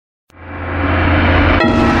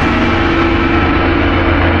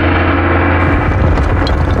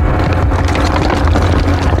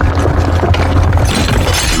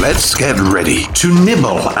let's get ready to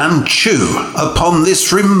nibble and chew upon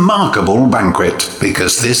this remarkable banquet,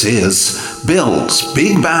 because this is Bill's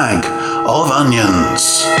Big Bag of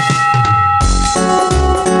Onions.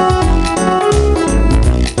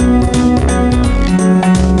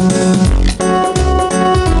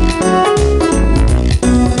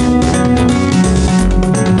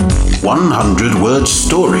 100-word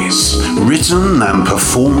stories, written and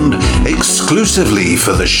performed exclusively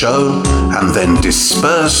for the show, and then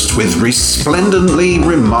dispersed with resplendently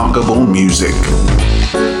remarkable music.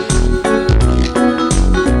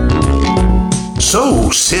 So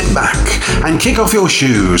sit back and kick off your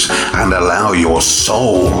shoes and allow your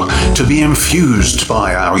soul to be infused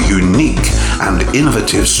by our unique and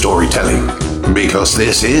innovative storytelling, because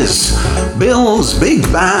this is Bill's Big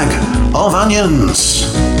Bag of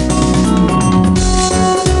Onions.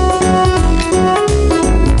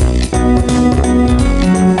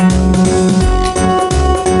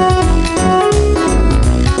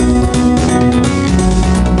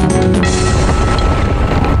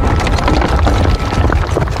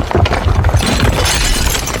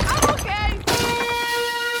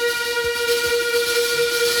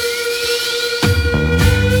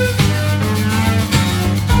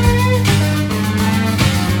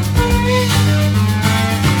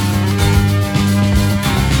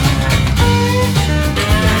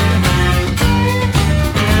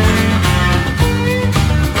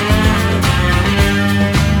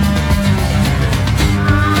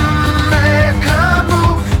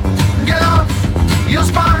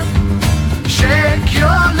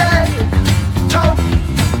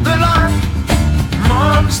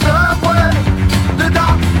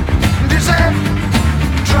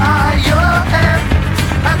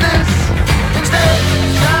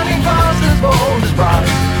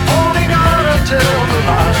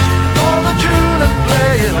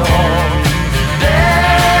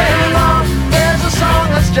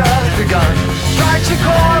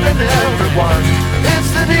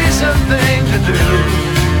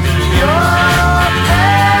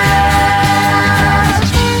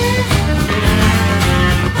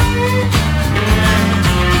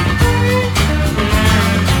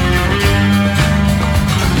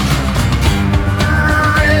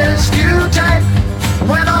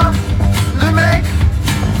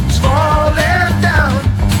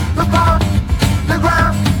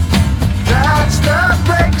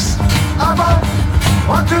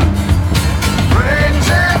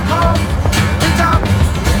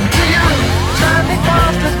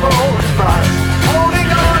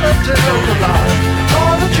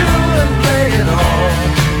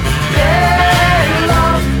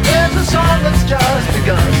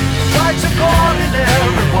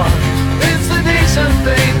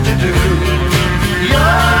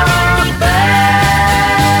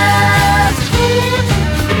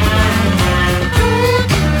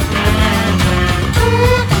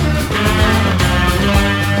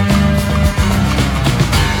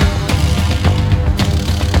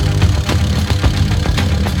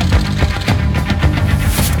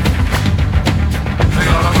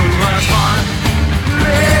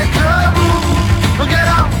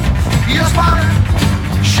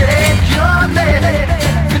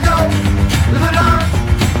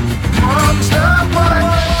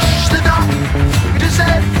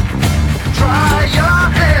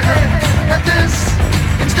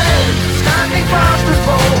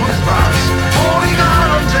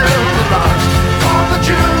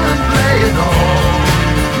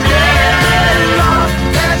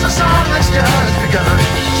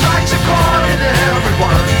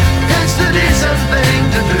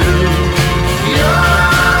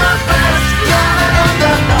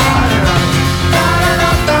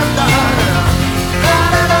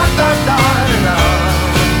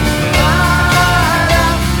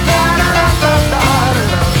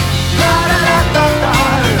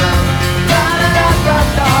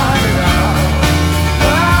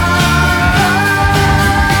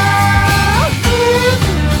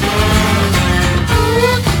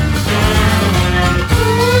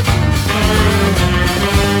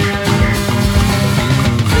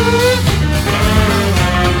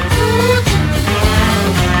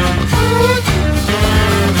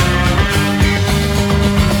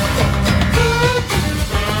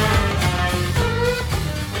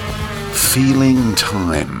 Feeling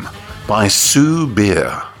Time by Sue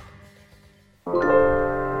Beer.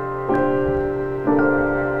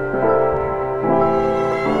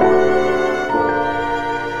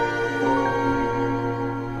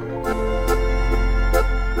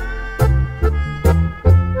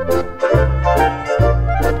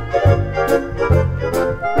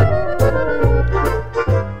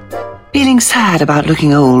 sad about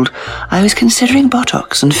looking old, I was considering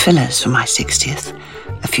Botox and fillers for my 60th.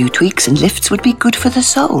 A few tweaks and lifts would be good for the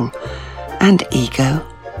soul and ego.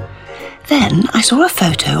 Then I saw a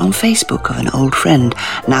photo on Facebook of an old friend,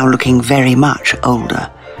 now looking very much older.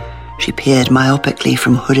 She peered myopically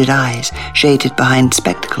from hooded eyes, shaded behind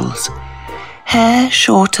spectacles. Hair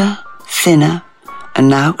shorter, thinner, and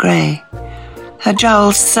now grey. Her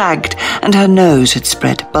jowls sagged, and her nose had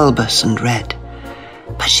spread bulbous and red.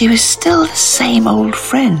 But she was still the same old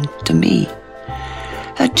friend to me.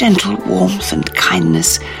 Her gentle warmth and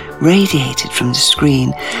kindness radiated from the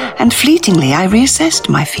screen, and fleetingly I reassessed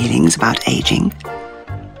my feelings about aging.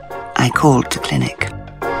 I called the clinic.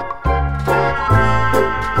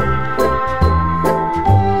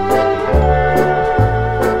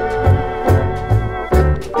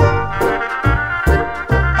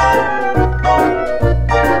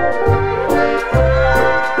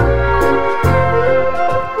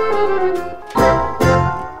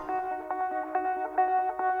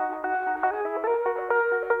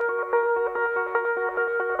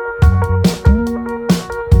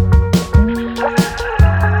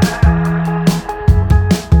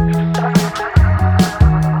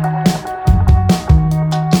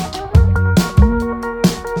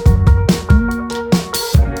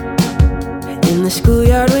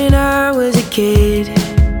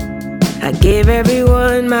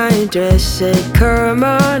 Dress said, come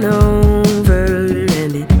on over,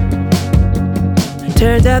 and it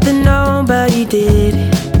turns out that nobody did.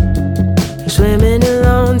 Swimming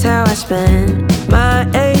alone's how I spent my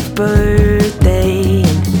 8th birthday.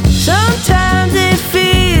 Sometimes it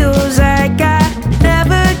feels like I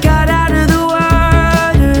never got out of the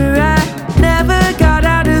water. I never got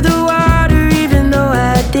out of the water, even though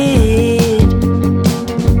I did.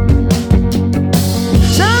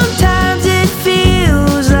 Sometimes it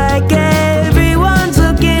feels like everyone's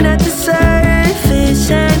looking at the surface,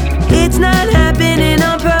 and it's not happening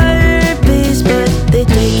on purpose, but they're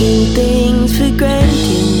taking things for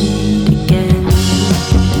granted again.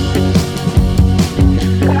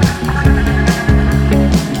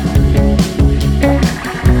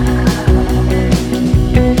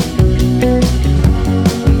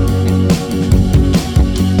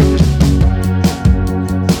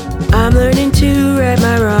 I'm learning to right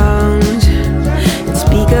my wrongs and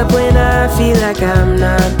speak up when I feel like I'm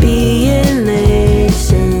not being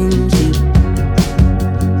listened to.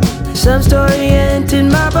 Some story entered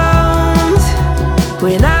my bones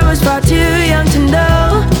when I was far too young to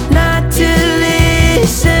know not to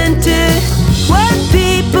listen to what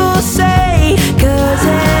people say, 'cause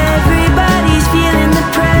everybody's feeling the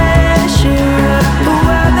pressure of a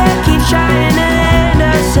world that keeps trying to end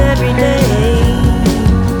us every day.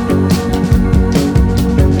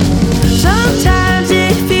 Sometimes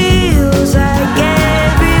it feels like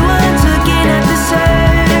everyone's looking at the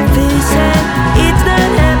surface, and it's not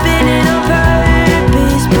happening on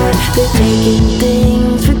purpose, but they're taking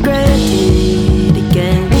things for granted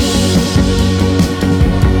again.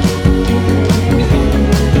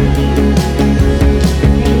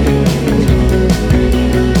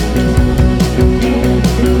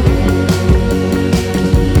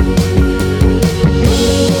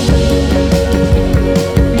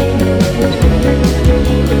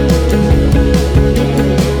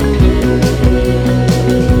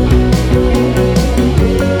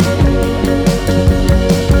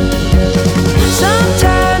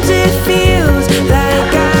 Sometimes it feels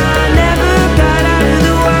like I never got out of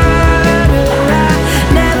the water. I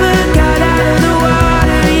never got out of the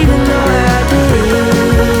water, even though I did.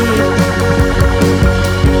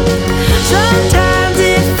 Sometimes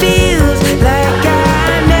it feels like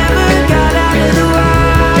I never got out of the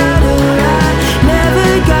water. I never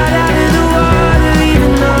got out of the water,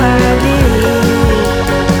 even though I did.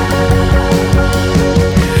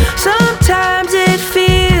 Sometimes it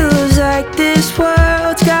feels like this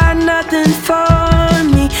world's got nothing for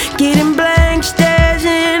me, getting blank stares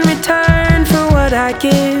in return for what I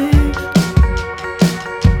give.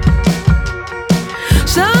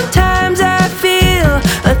 Sometimes I feel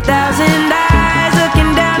 1,000 eyes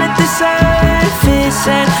looking down at the surface,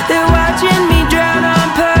 and they're watching me drown on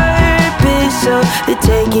purpose, so they're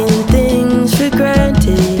taking things for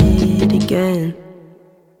granted again.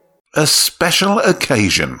 A Special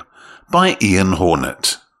Occasion by Ian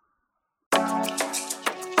Hornet.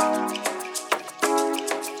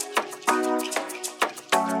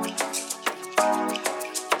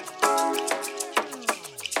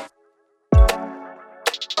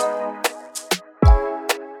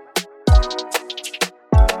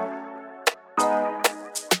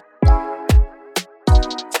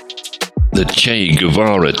 The Che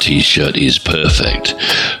Guevara t-shirt is perfect.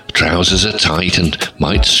 Trousers are tight and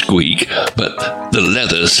might squeak, but the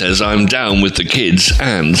leather says I'm down with the kids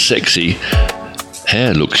and sexy.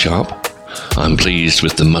 Hair looks sharp. I'm pleased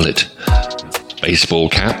with the mullet. Baseball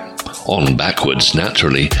cap, on backwards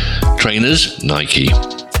naturally. Trainers, Nike.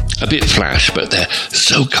 A bit flash, but they're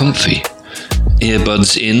so comfy.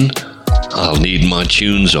 Earbuds in, I'll need my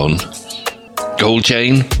tunes on. Gold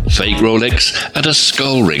chain, fake Rolex, and a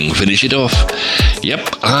skull ring finish it off. Yep,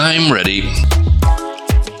 I'm ready.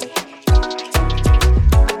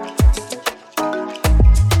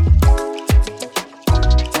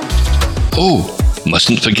 Oh,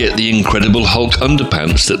 mustn't forget the Incredible Hulk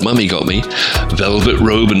underpants that Mummy got me. Velvet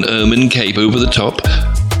robe and ermine cape over the top.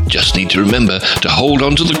 Just need to remember to hold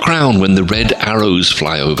on to the crown when the red arrows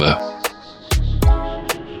fly over.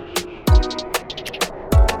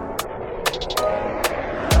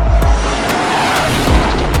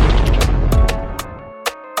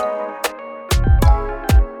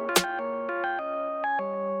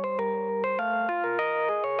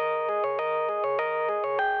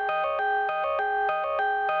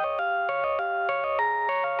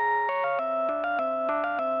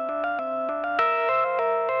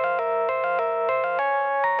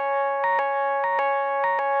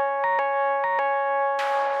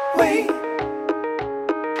 Wait,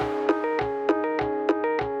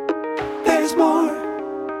 there's more.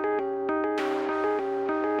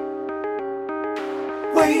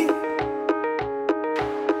 Wait,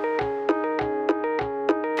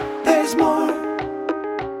 there's more.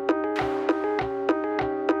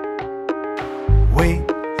 Wait,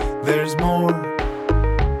 there's more.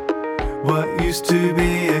 What used to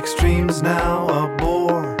be extremes now a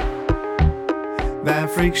bore.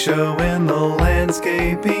 That freak show in the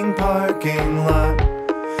landscaping parking lot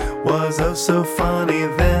was oh so funny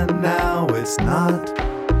then, now it's not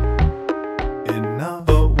enough.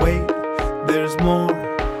 But wait, there's more.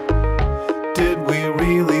 Did we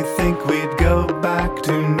really think we'd go back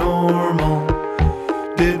to normal?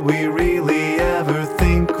 Did we really ever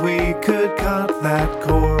think we could cut that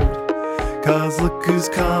cord? 'Cause look who's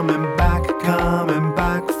coming back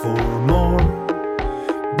for more.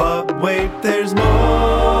 But wait, there's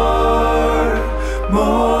more,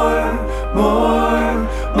 more, more,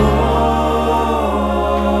 more.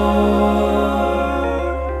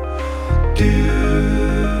 Do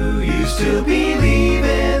you still believe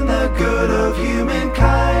in the good of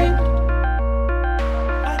humankind?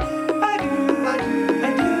 I do, I do, I do,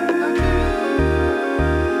 I do, I do.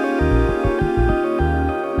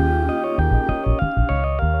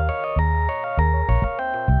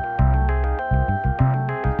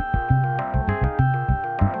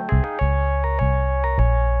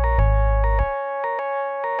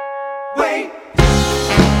 Wait,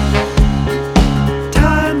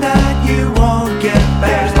 time that you won't get back.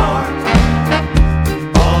 There's more.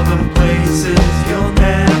 All the places you'll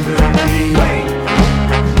never be. Wait,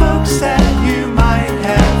 books that you might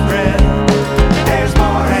have read. There's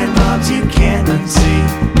more, and loves you can't unsee.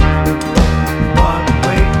 But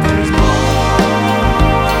wait, there's more,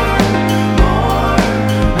 more,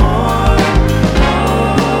 more,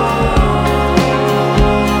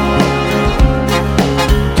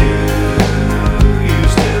 Do you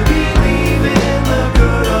still believe in the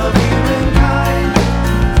good of humankind?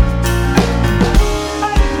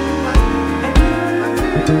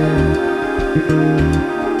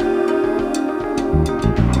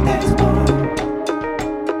 There's more.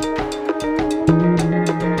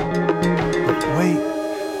 But wait,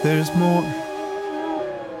 there's more.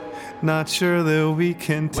 Not sure that we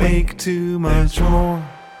can take too much more.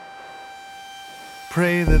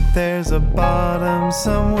 Pray that there's a bottom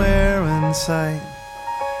somewhere in sight.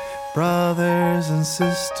 Brothers and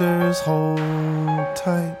sisters, hold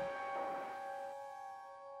tight.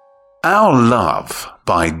 Our Love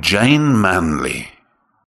by Jane Manley.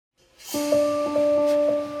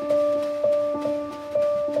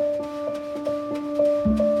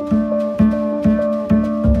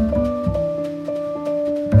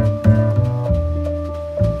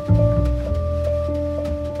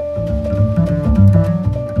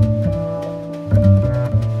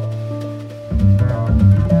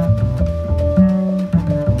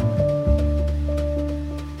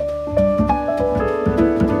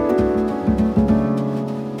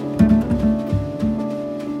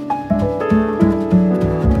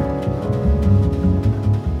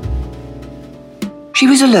 She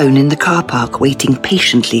was alone in the car park, waiting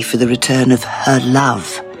patiently for the return of her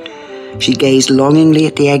love. She gazed longingly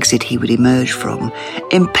at the exit he would emerge from,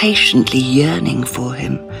 impatiently yearning for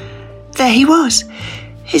him. There he was.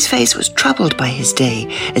 His face was troubled by his day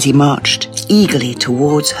as he marched eagerly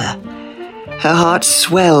towards her. Her heart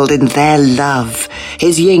swelled in their love,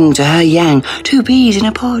 his yin to her yang, two peas in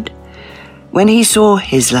a pod. When he saw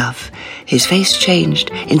his love, his face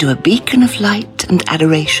changed into a beacon of light and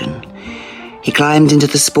adoration. He climbed into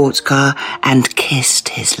the sports car and kissed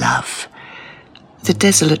his love. The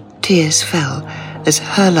desolate tears fell as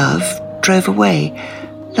her love drove away,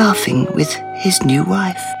 laughing with his new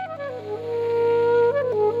wife.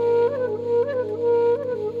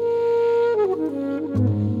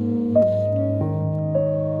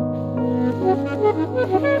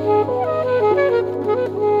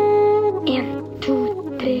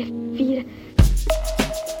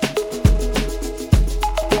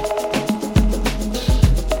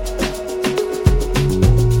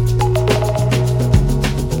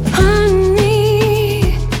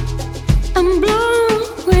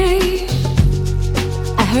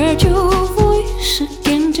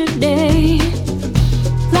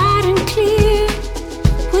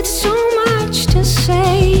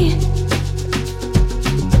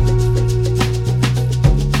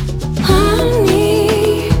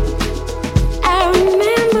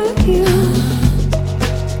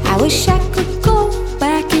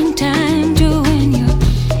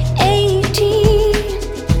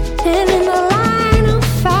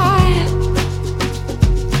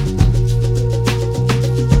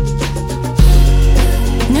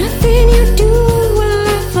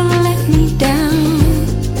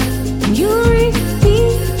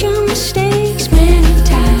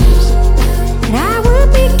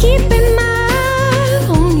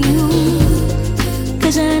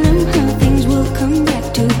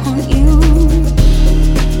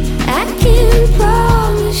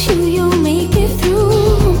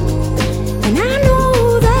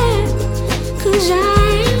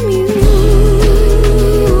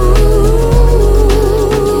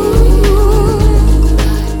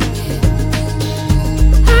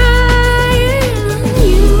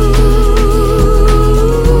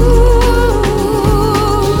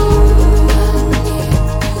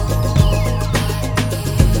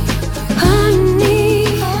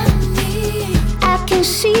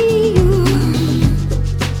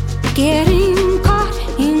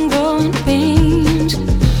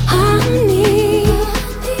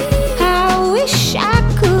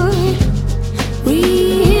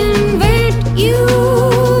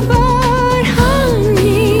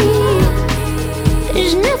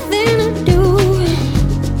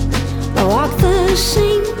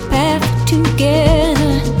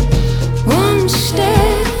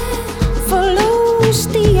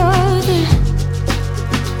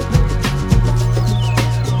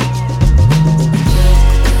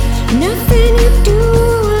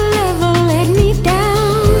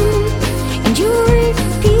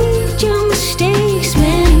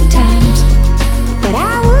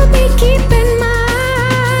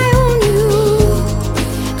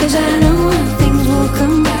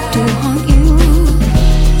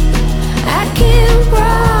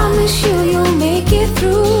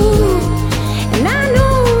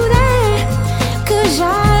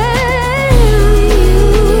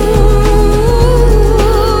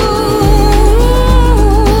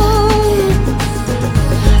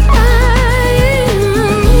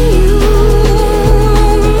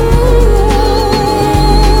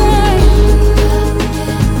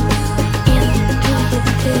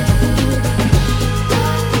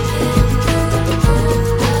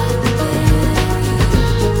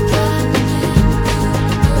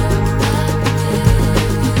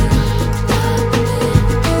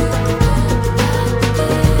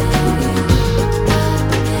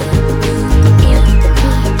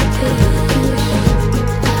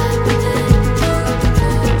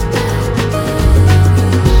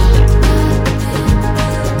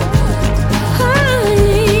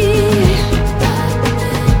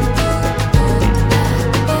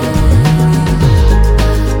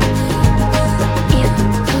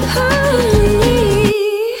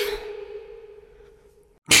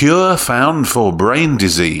 Cure Found for Brain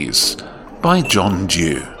Disease by John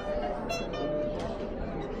Dew.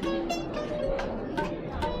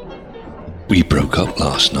 We broke up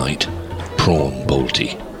last night, Prawn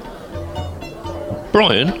Balti.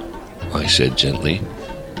 Brian, I said gently,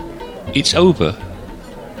 it's over.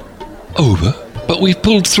 Over? But we've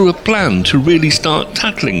pulled through a plan to really start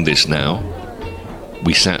tackling this now.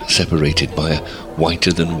 We sat separated by a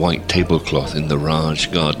whiter-than-white tablecloth in the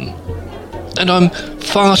Raj garden. And I'm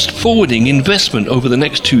fast-forwarding investment over the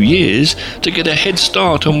next 2 years to get a head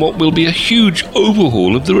start on what will be a huge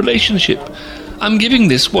overhaul of the relationship. I'm giving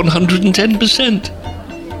this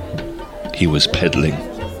 110%. He was peddling.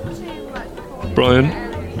 Brian,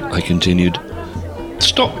 I continued,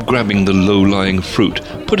 stop grabbing the low-lying fruit.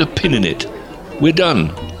 Put a pin in it. we're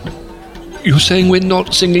done. You're saying we're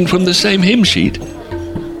not singing from the same hymn sheet?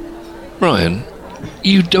 Brian,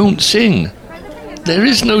 you don't sing. There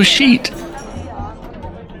is no sheet.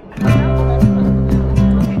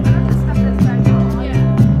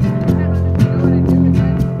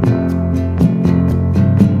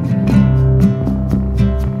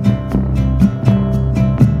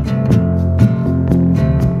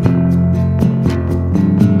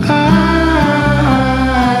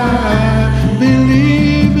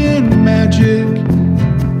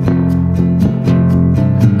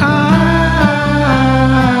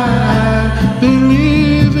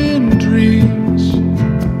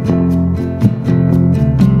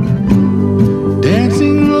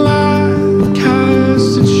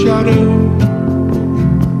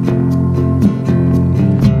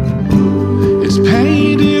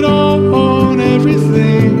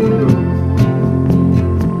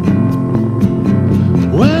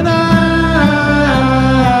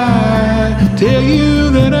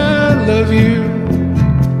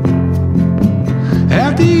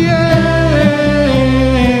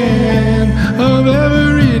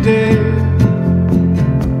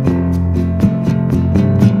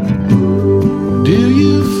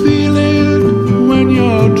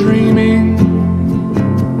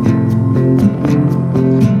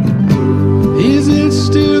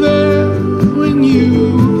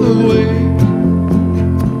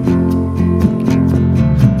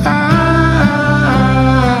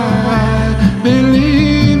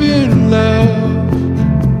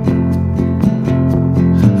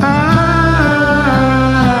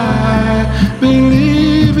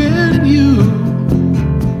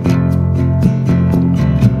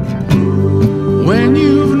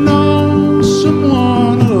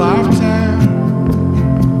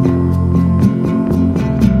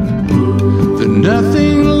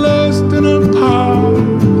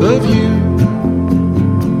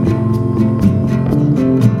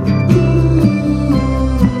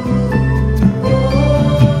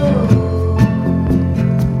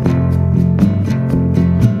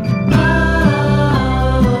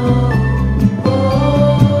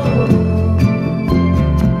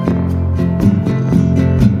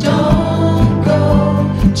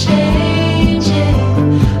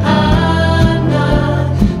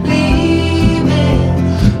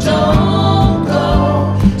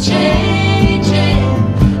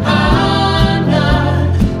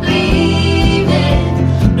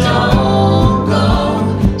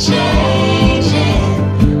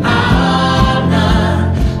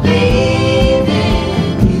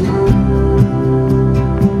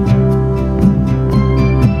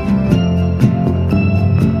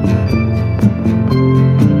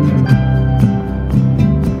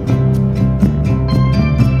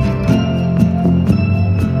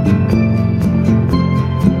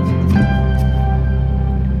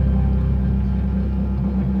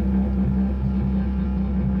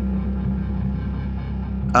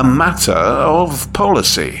 A Matter of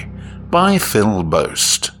Policy by Phil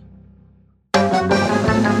Boast.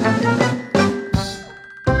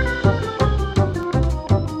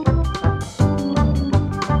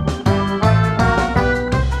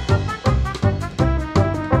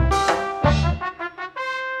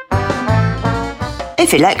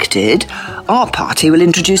 If elected, our party will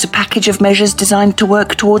introduce a package of measures designed to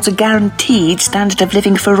work towards a guaranteed standard of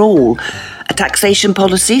living for all. A taxation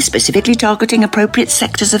policy specifically targeting appropriate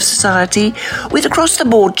sectors of society with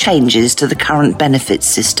across-the-board changes to the current benefits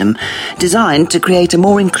system, designed to create a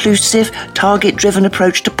more inclusive, target-driven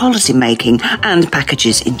approach to policy making and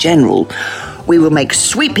packages in general. We will make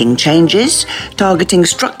sweeping changes, targeting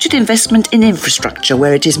structured investment in infrastructure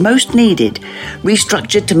where it is most needed,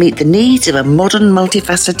 restructured to meet the needs of a modern,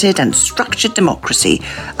 multifaceted and structured democracy.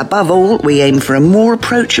 Above all, we aim for a more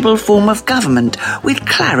approachable form of government, with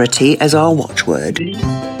clarity as our watchword.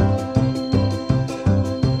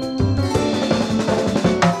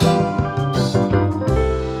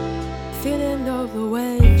 Feeling of the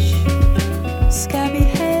wedge, scabby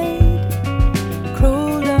head,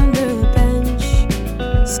 crawled under the bench,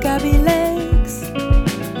 scabby legs,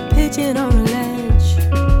 pigeon on a ledge.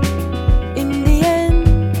 In the end,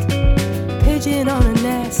 pigeon on a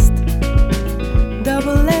nest,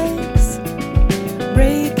 double legs,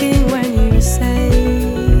 breaking when you say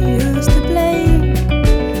who's to blame.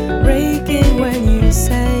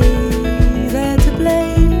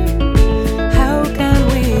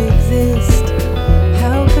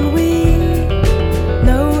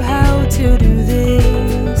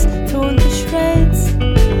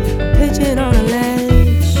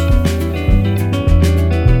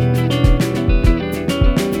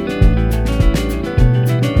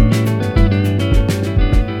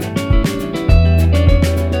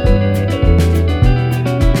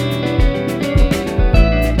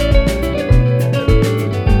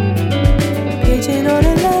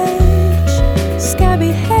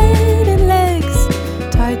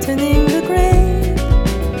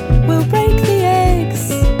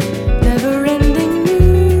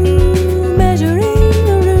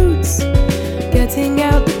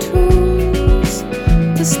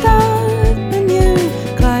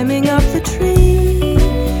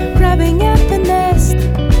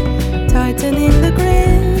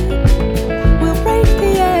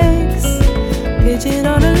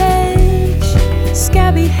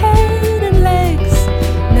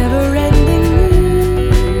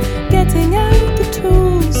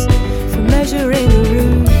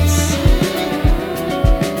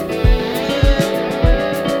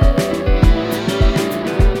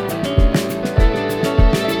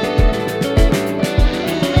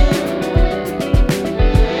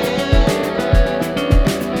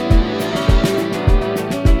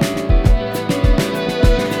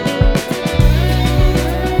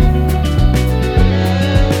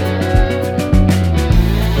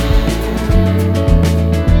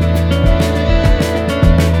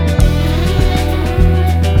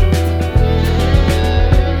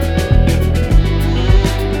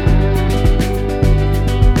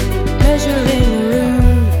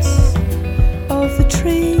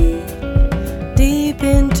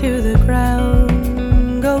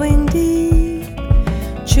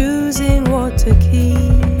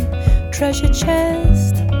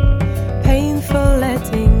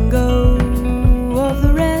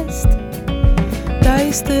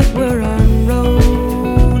 days that were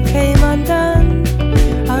unrolled came undone,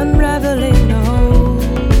 unraveling the whole.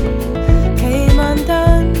 Came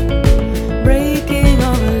undone, breaking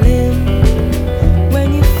of a limb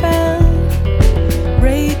when you fell,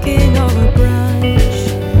 breaking of a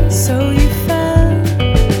branch, so you fell,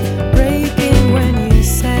 breaking when you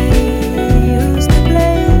say who's to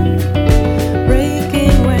blame,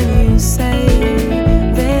 breaking when you say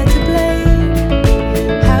they're to blame.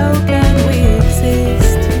 How can we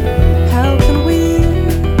exist? How can we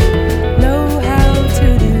know how to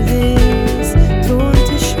do this? Torn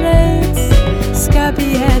to shreds, scabby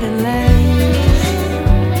head and legs.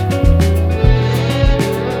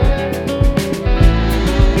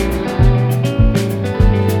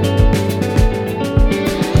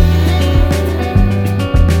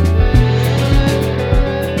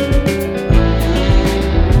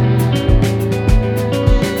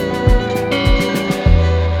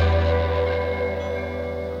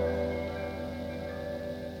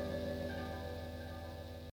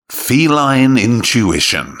 Feline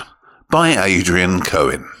Intuition by Adrian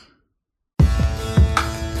Coen.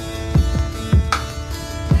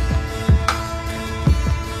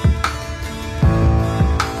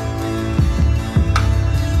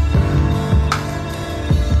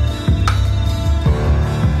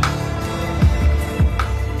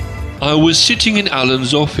 I was sitting in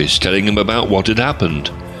Alan's office telling him about what had happened.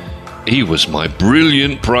 He was my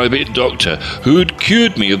brilliant private doctor who had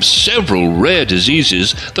cured me of several rare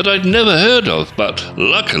diseases that I'd never heard of, but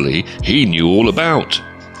luckily he knew all about.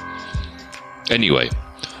 Anyway,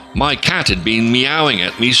 my cat had been meowing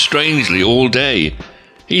at me strangely all day.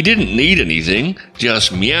 He didn't need anything,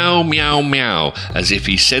 just meow, meow, meow, as if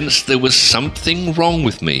he sensed there was something wrong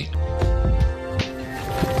with me.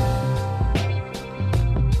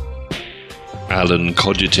 Alan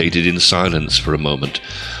cogitated in silence for a moment.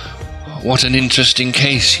 "What an interesting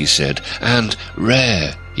case," he said, "and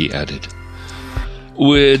rare," he added.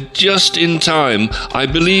 "We're just in time. I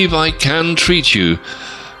believe I can treat you,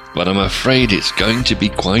 but I'm afraid it's going to be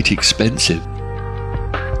quite expensive."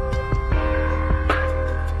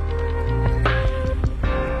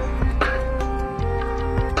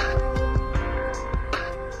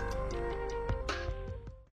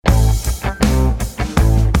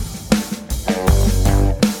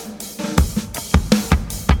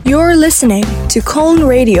 You're listening to Coen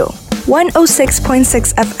Radio,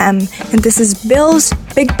 106.6 FM, and this is Bill's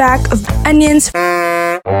Big Bag of Onions.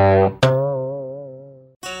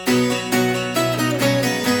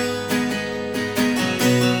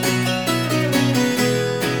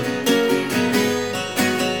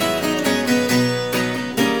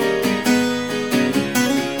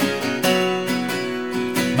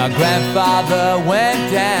 My grandfather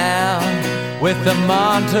went down with the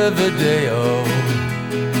Montevideo.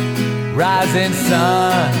 Rising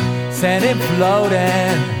sun sent him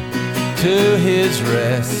floating to his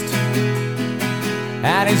rest,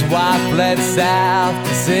 and his wife fled south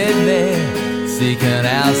to Sydney, seeking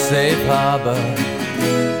out safe harbor.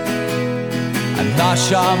 A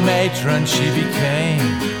Narshaw matron she became,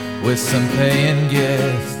 with some paying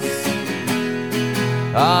guests.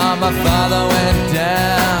 My father went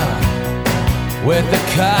down with the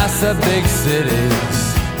curse of big cities.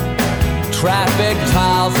 Traffic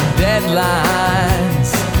tolls and deadlines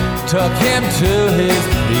took him to his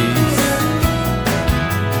peace.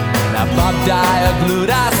 Now Bob Dyer glued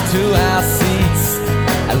us to our seats,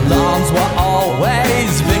 and lawns were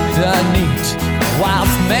always Victor neat,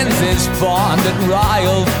 whilst Menzies fawned at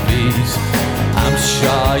royal feet. I'm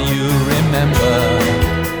sure you remember.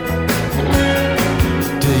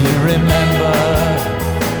 Do you remember?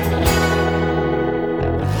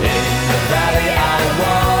 In the valley I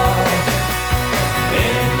walk,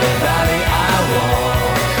 in the valley I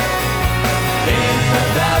walk, in the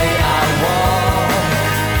valley I walk.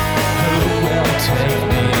 Who will take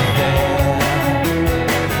me there?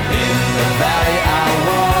 In the valley I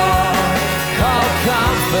walk, call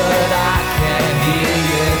comfort, I can hear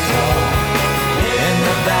you talk. In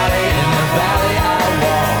the valley I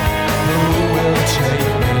walk. Who will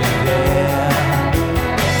take me there?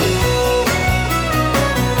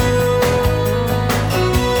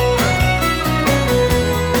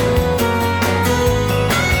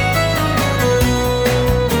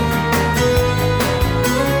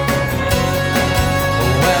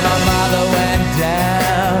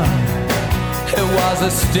 A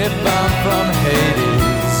stiff bump from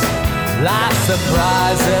Hades. Life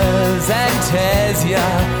surprises and tears ya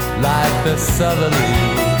like the southerly.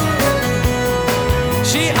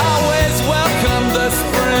 She always welcomed the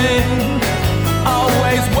spring,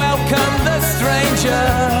 always welcomed the stranger.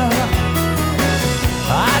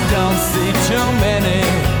 I don't see too many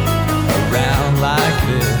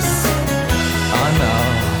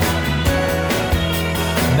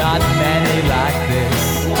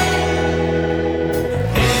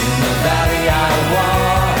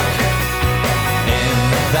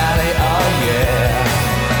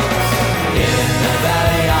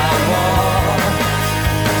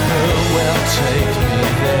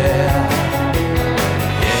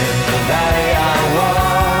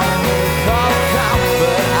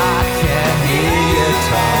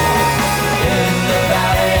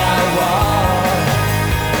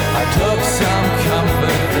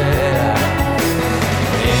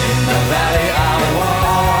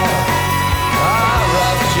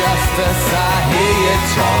Memphis, I hear you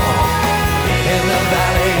talk. In the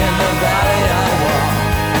valley I walk.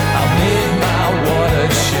 I'll meet my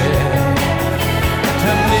watershed.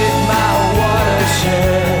 To meet my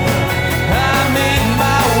watershed, I meet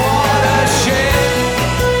my watershed.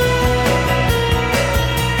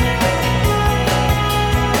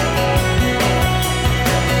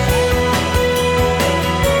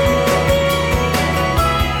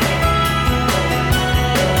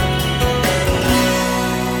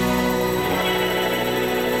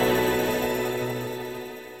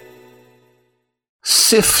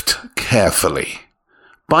 Sift Carefully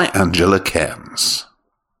by Angela Cairns.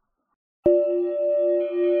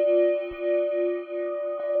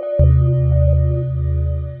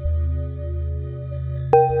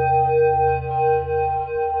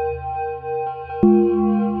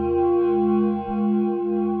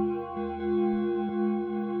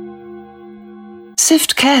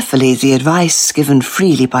 Sift carefully the advice given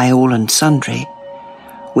freely by all and sundry.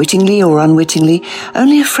 Wittingly or unwittingly,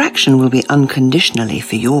 only a fraction will be unconditionally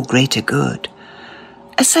for your greater good.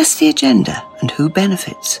 Assess the agenda and who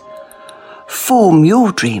benefits. Form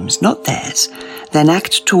your dreams, not theirs, then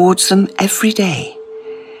act towards them every day.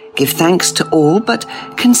 Give thanks to all, but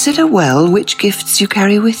consider well which gifts you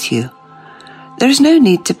carry with you. There is no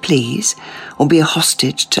need to please or be a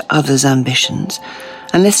hostage to others' ambitions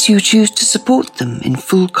unless you choose to support them in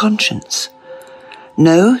full conscience.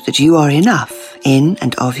 Know that you are enough in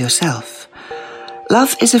and of yourself.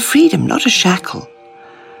 Love is a freedom, not a shackle.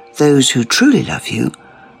 Those who truly love you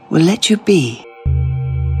will let you be.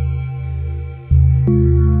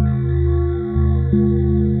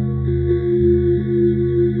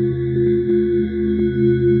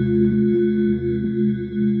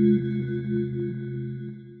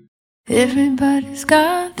 Everybody's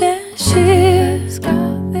got their shit.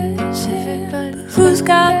 Who's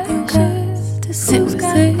got the guts to sit with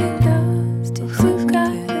it? Who's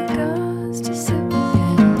got the guts to sit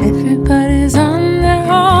with it? Everybody's on their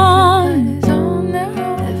own.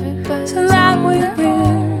 So that we're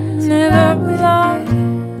never alone.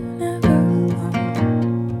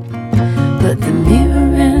 But the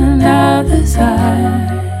mirror and other's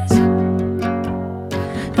eyes,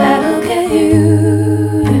 that'll get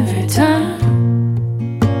you every time.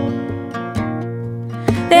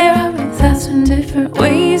 There are 1,000 different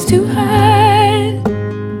ways to hide.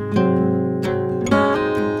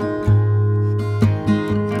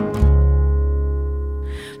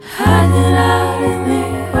 Hiding out in the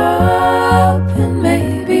open,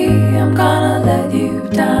 maybe I'm gonna let you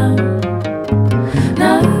down.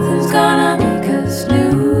 Nothing's gonna make us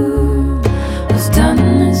new. What's done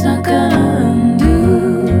is not gonna undo.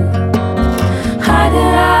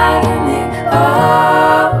 Hiding out in the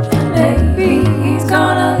open, maybe he's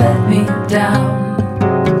gonna let me down.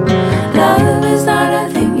 Love is not a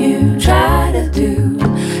thing you try to do.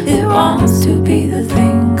 It wants to be the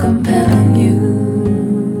thing compelling you.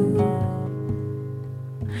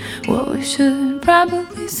 What we should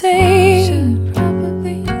probably say,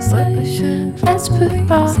 let's put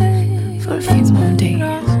it off for a few more days.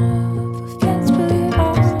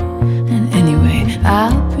 And anyway,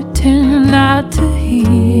 I'll pretend not to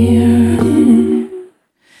hear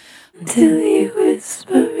until you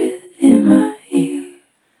whisper it in my ear.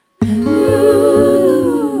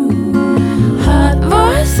 Ooh, hot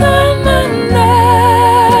voice on my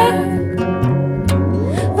neck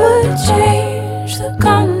would change the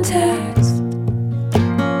context.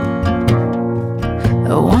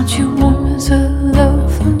 I want you warm as a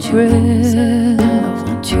loaf of bread. I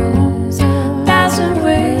want you 1,000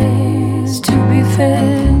 ways to be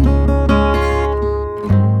fed.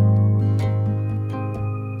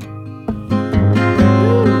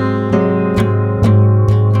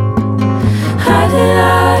 Hiding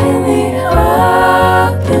out in the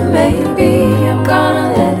open, maybe I'm gonna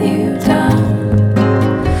let you down.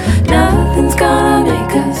 Nothing's gonna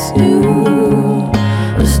make us new.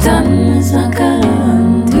 What's done is not gonna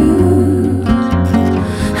undo.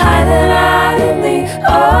 Hiding out in the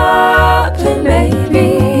open, maybe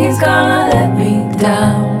he's gonna let me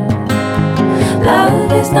down.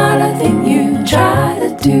 Love is not a thing you try to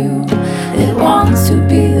do. It wants to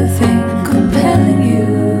be the thing compelling you.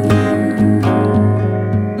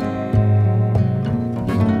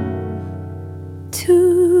 To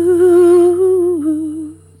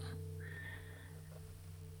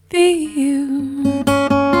be you.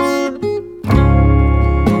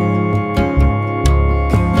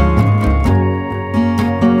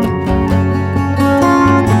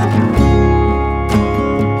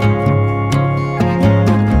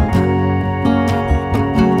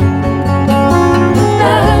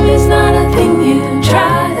 Love is not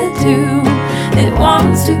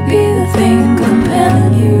wants to be the thing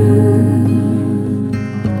compelling you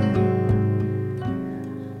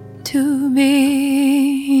to be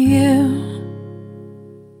you.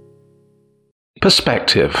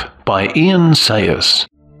 Perspective by Ian Sayers.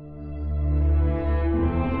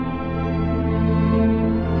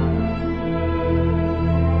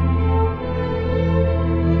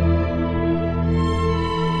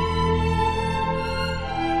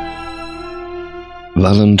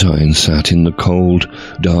 Valentine sat in the cold,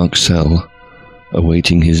 dark cell,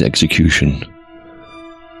 awaiting his execution.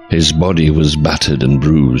 His body was battered and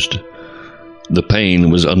bruised. The pain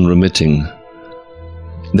was unremitting.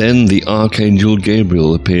 Then the Archangel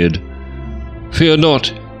Gabriel appeared. "Fear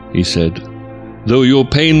not," he said. "Though your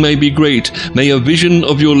pain may be great, may a vision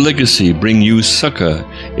of your legacy bring you succor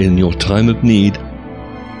in your time of need."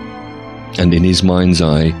 And in his mind's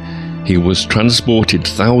eye, he was transported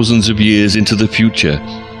thousands of years into the future.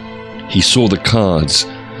 He saw the cards,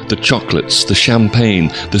 the chocolates, the champagne,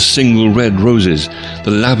 the single red roses, the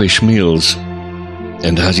lavish meals.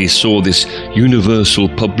 And as he saw this universal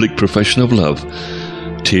public profession of love,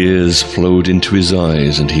 tears flowed into his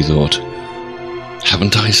eyes, and he thought,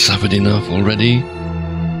 "Haven't I suffered enough already?"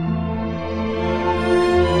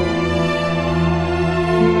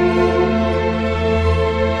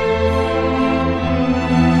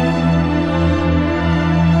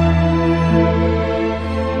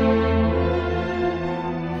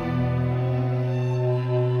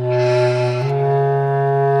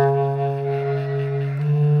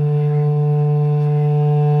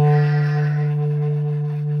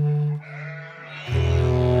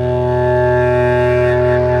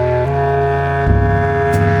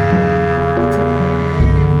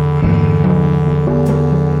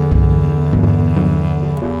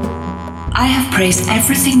 I have praised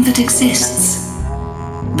everything that exists.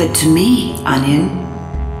 But to me, Onion,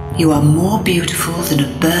 you are more beautiful than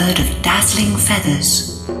a bird of dazzling feathers.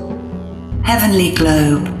 Heavenly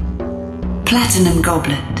globe, platinum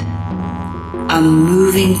goblet,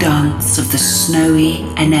 unmoving dance of the snowy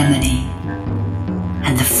anemone,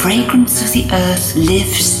 and the fragrance of the earth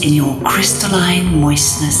lives in your crystalline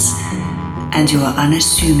moistness and your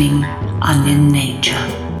unassuming onion nature.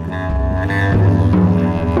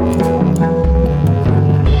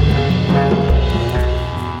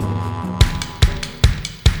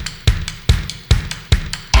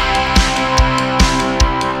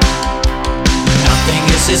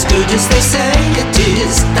 As good as they say it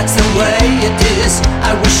is, that's the way it is.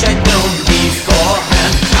 I wish I'd known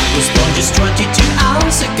beforehand. I was born just 22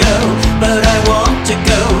 hours ago, but I want to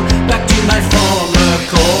go back to my former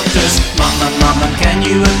quarters. Mama, mama, can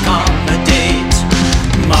you accommodate?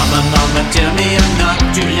 Mama, mama, tell me I'm not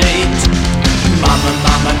too late. Mama,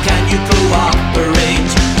 mama, can you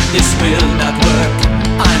cooperate? This will not work,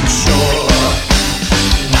 I'm sure.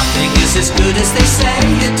 Nothing is as good as they say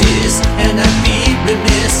it is, and I'd be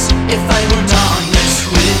remiss if I weren't honest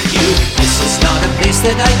with you. This is not a place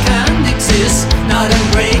that I can exist, not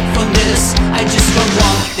ungratefulness. I just don't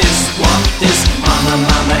want this, want this. Mama,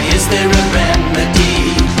 mama,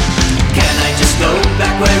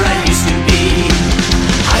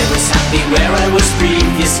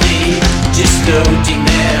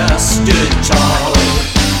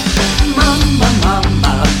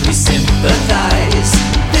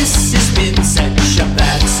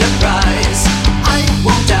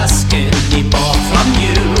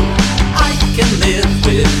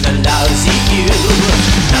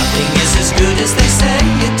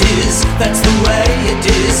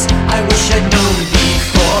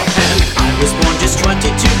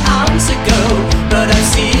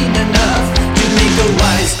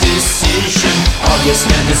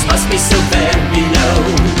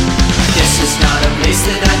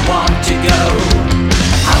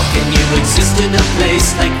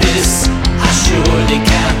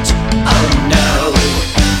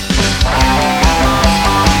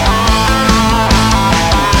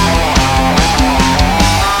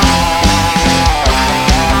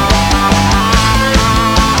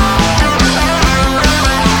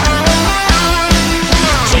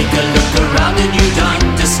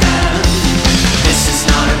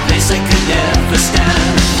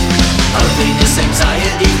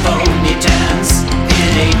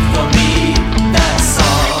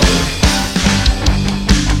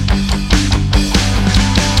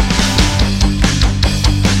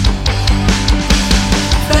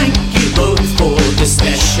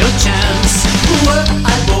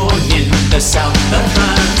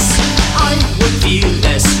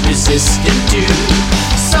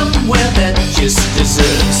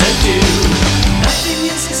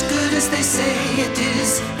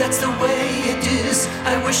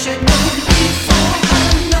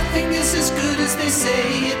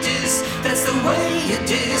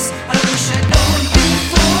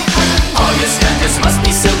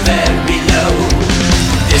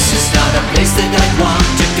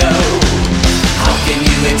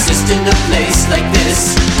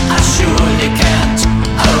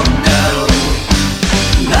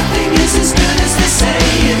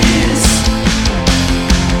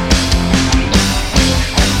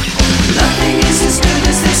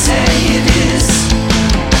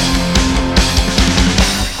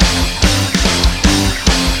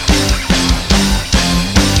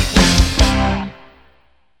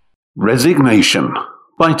 Resignation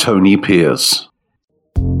by Tony Pierce.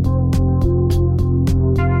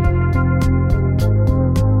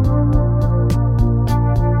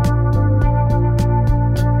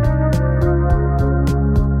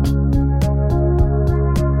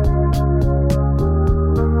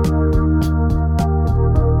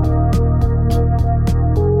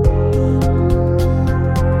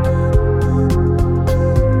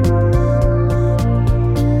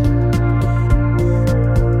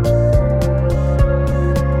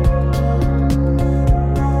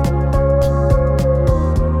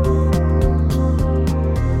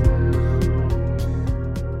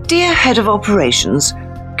 Dear Head of Operations,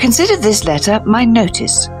 consider this letter my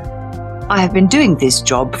notice. I have been doing this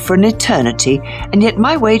job for an eternity, and yet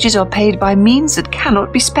my wages are paid by means that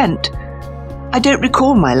cannot be spent. I don't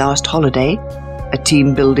recall my last holiday. A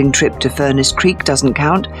team-building trip to Furnace Creek doesn't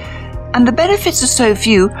count, and the benefits are so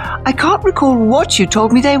few, I can't recall what you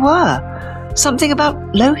told me they were. Something about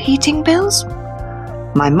low heating bills?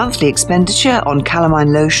 My monthly expenditure on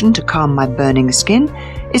calamine lotion to calm my burning skin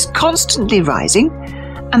is constantly rising,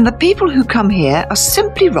 and the people who come here are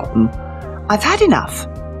simply rotten. I've had enough.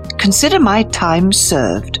 Consider my time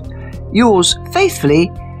served. Yours faithfully,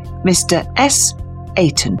 Mr. S.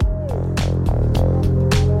 Ayton.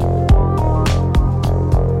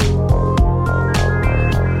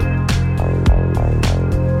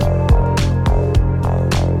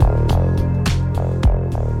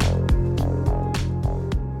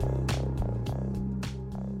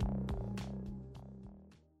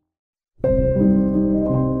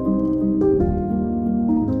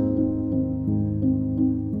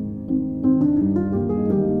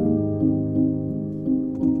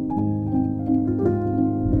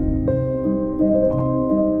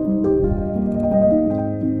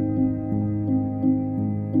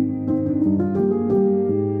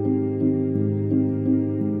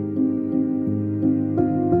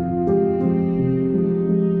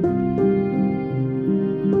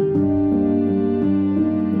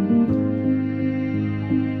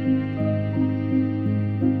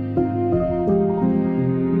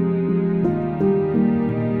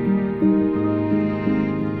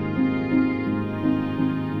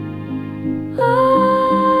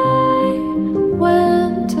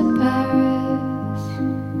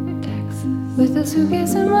 With a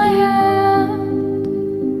suitcase in my hand,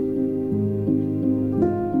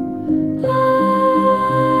 I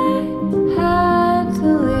had to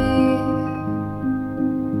leave.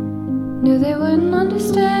 Knew they wouldn't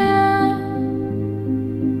understand.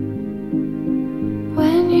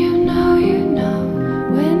 When you know, you know.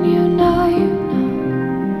 When you know, you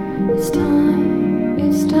know. It's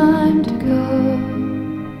time to go.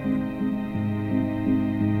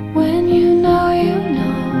 When you know, you know.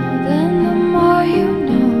 Then the more you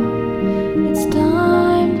know, it's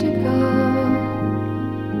time to go.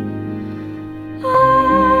 I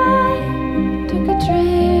took a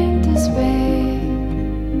drink this way,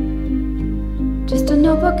 just a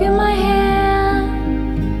notebook in my hand,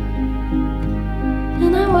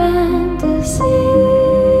 and I went to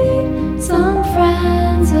see some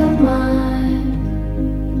friends of mine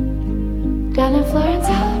down in Florence,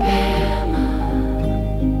 Alabama.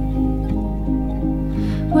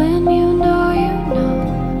 When you know, you know.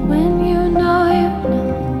 When you know, you know.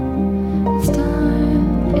 It's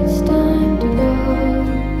time to go.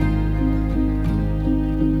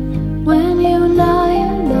 When you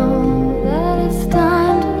know that it's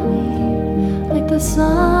time to leave, like the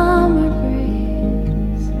summer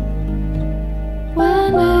breeze.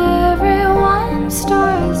 When everyone's star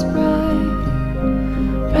is bright,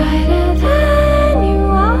 brighter than you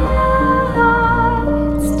are,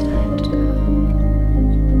 it's time to go.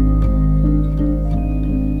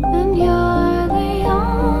 And you're the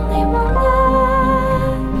only one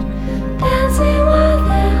left, dancing while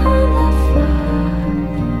they're on the floor.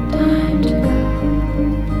 Time to go.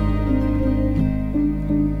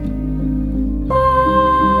 I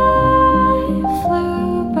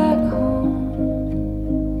flew back home.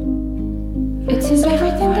 It seems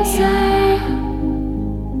everything the same,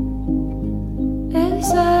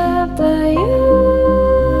 except that you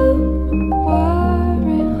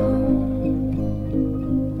weren't home.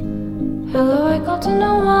 Hello, I called to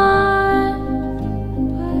no one,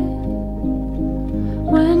 but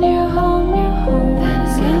when you're home, you're home. That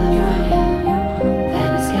is California.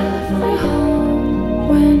 That is California. Home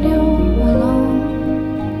when you're alone.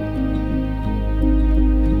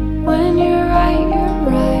 When you're right, you're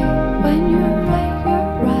right. When you're right, you're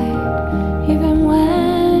right. Even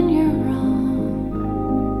when you're wrong.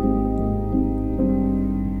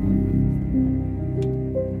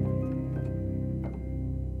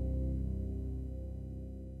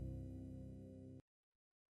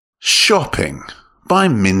 Shopping by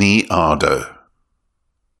Minnie Ardo.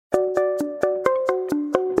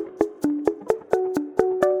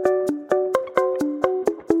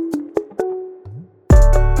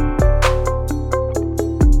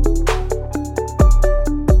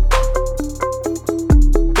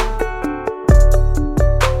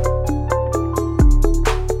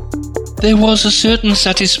 There was a certain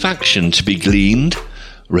satisfaction to be gleaned,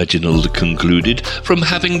 Reginald concluded, from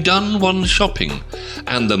having done one's shopping,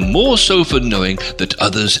 and the more so for knowing that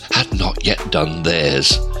others had not yet done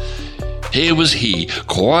theirs. Here was he,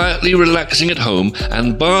 quietly relaxing at home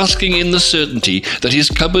and basking in the certainty that his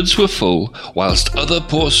cupboards were full, whilst other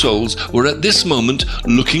poor souls were at this moment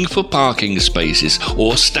looking for parking spaces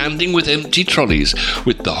or standing with empty trolleys,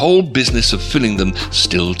 with the whole business of filling them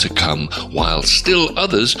still to come, while still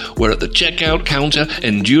others were at the checkout counter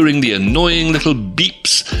enduring the annoying little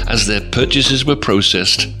beeps as their purchases were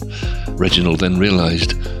processed. Reginald then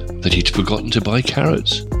realised that he'd forgotten to buy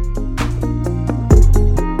carrots.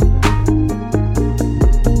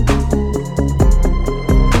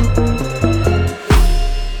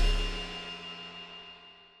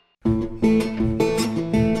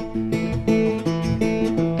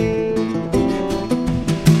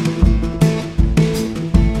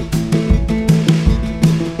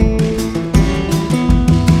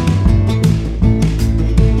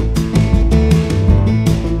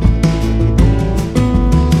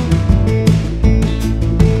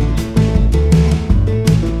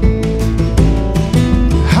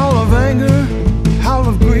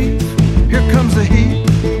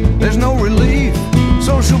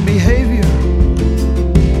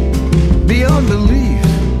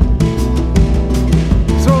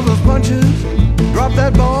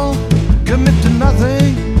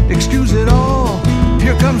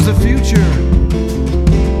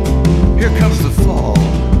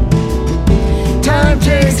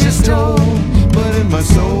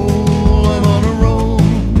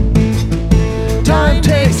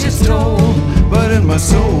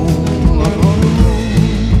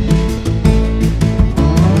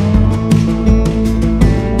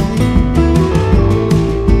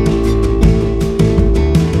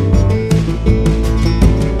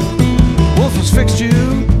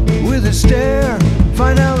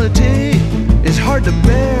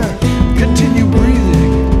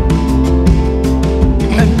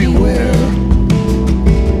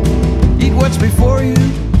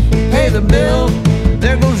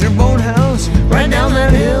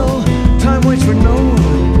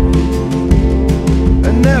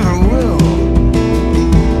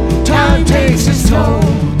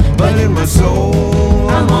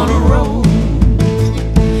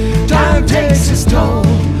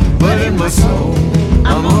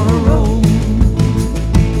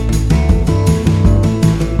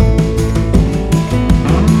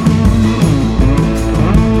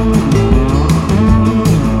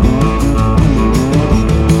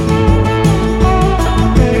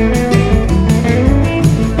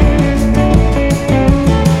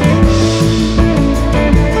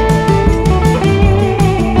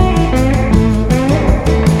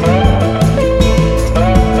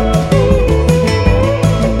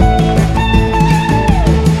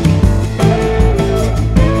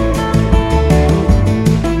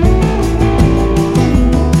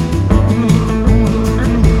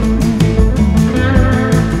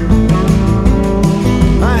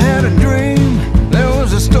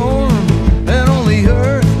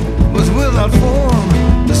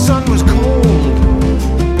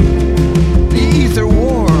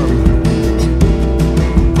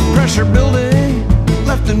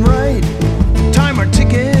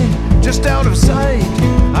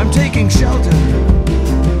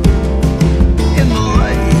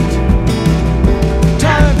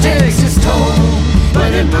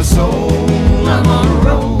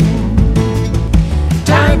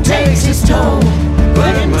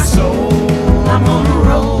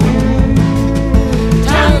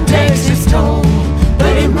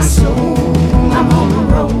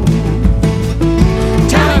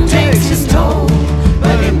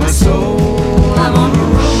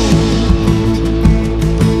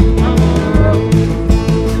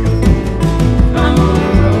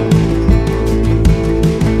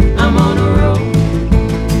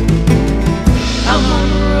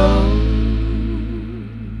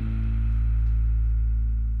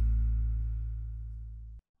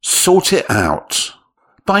 Sort It Out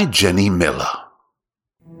by Jenny Miller.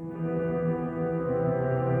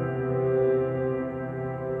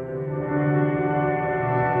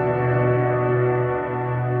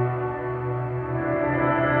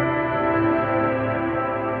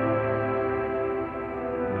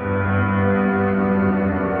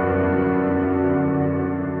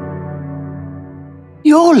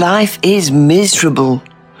 life is miserable.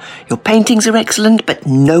 Your paintings are excellent, but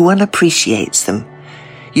no one appreciates them.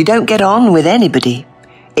 You don't get on with anybody.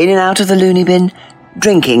 In and out of the loony bin,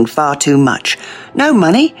 drinking far too much. No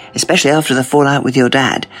money, especially after the fallout with your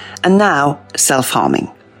dad. And now,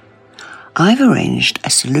 self-harming. I've arranged a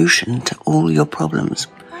solution to all your problems.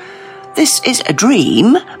 This is a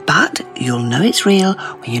dream, but you'll know it's real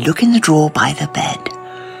when you look in the drawer by the bed.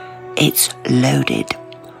 It's loaded.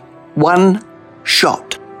 One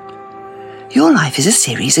shot. Your life is a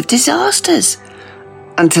series of disasters.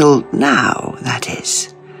 Until now, that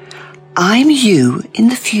is. I'm you in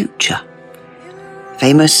the future.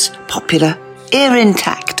 Famous, popular, ear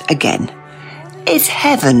intact again. It's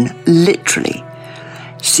heaven, literally.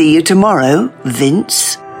 See you tomorrow,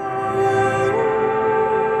 Vince.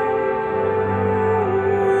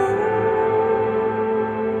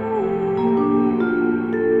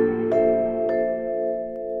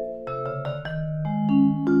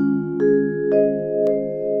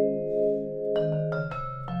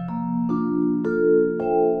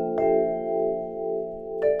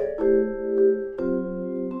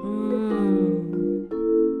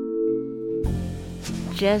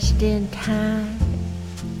 Just in time,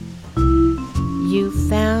 you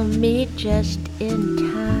found me just in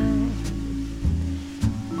time.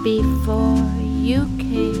 Before you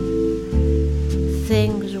came,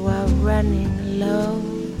 things were running low.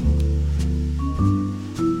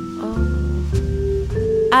 Oh,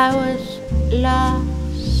 I was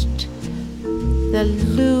lost. The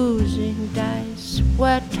losing dice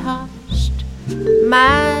were tossed.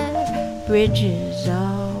 My bridges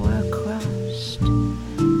all were crossed.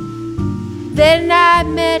 Then I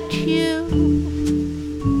met you,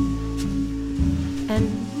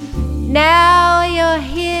 and now you're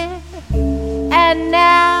here, and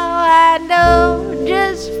now I know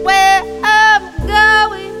just where I'm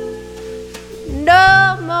going.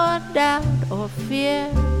 No more doubt or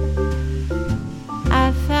fear,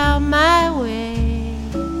 I found my way.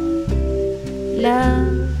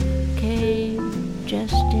 Love came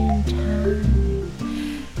just in time.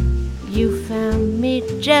 You found me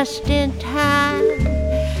just in time.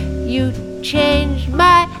 You changed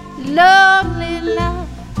my lonely life.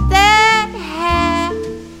 That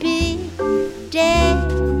happy day.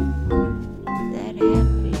 That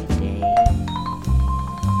happy day.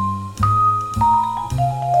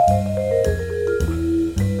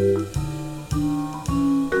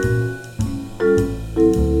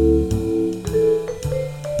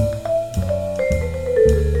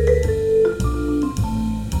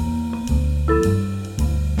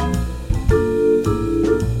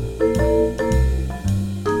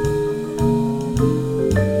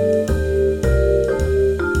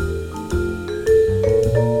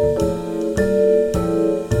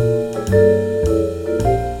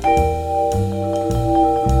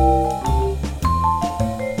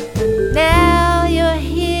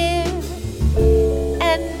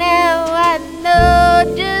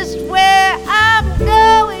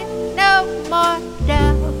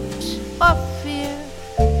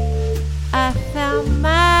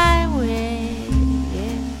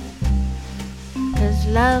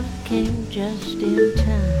 Love came just in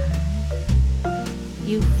time.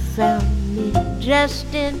 You found me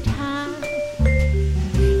just in time.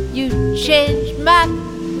 You changed my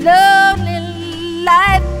lonely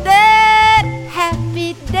life. That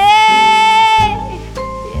happy day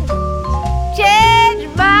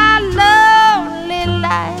changed my lonely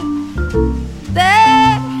life.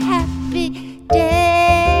 That happy day.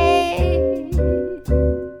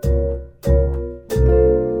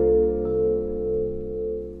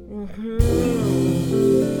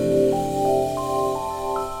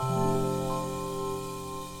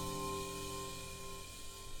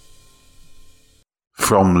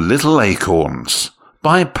 From Little Acorns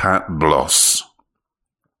by Pat Bloss.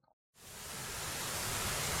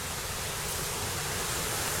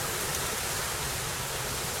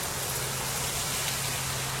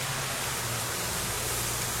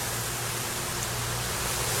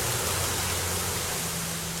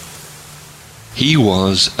 He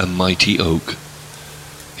was a mighty oak.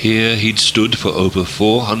 Here he'd stood for over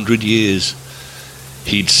 400 years.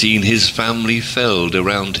 He'd seen his family felled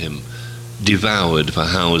around him, devoured for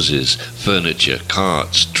houses, furniture,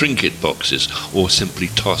 carts, trinket boxes, or simply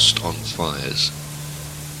tossed on fires.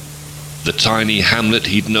 The tiny hamlet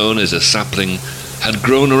he'd known as a sapling had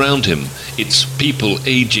grown around him, its people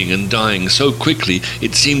aging and dying so quickly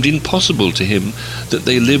it seemed impossible to him that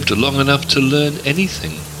they lived long enough to learn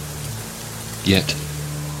anything. Yet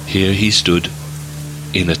here he stood,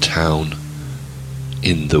 in a town,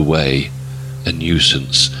 in the way, a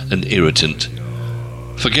nuisance, an irritant,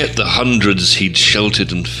 Forget the hundreds he'd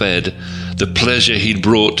sheltered and fed, the pleasure he'd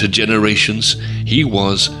brought to generations. He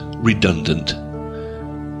was redundant.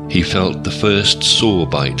 He felt the first sore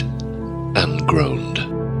bite and groaned.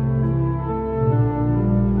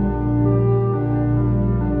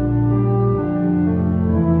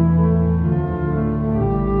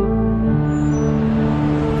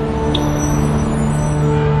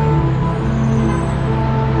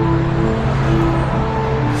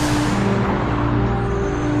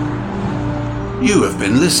 You have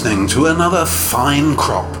been listening to another fine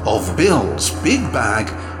crop of Bill's Big Bag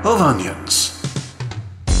of Onions.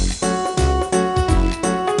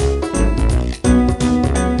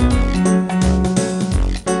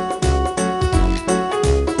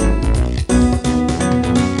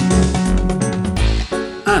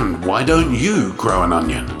 And why don't you grow an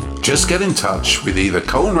onion? Just get in touch with either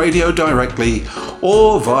Colne Radio directly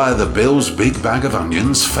or via the Bill's Big Bag of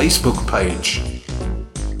Onions Facebook page.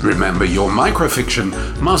 Remember, your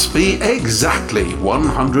microfiction must be exactly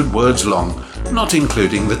 100 words long, not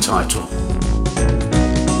including the title.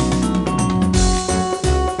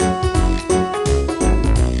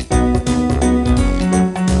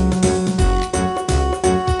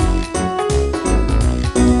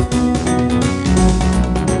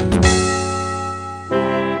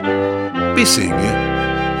 Be seeing you.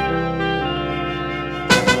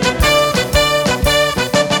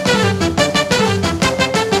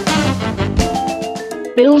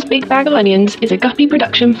 Bill's Big Bag of Onions is a guppy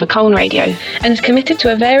production for Colne Radio and is committed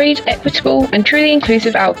to a varied, equitable and truly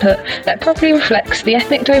inclusive output that properly reflects the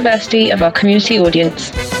ethnic diversity of our community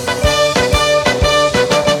audience.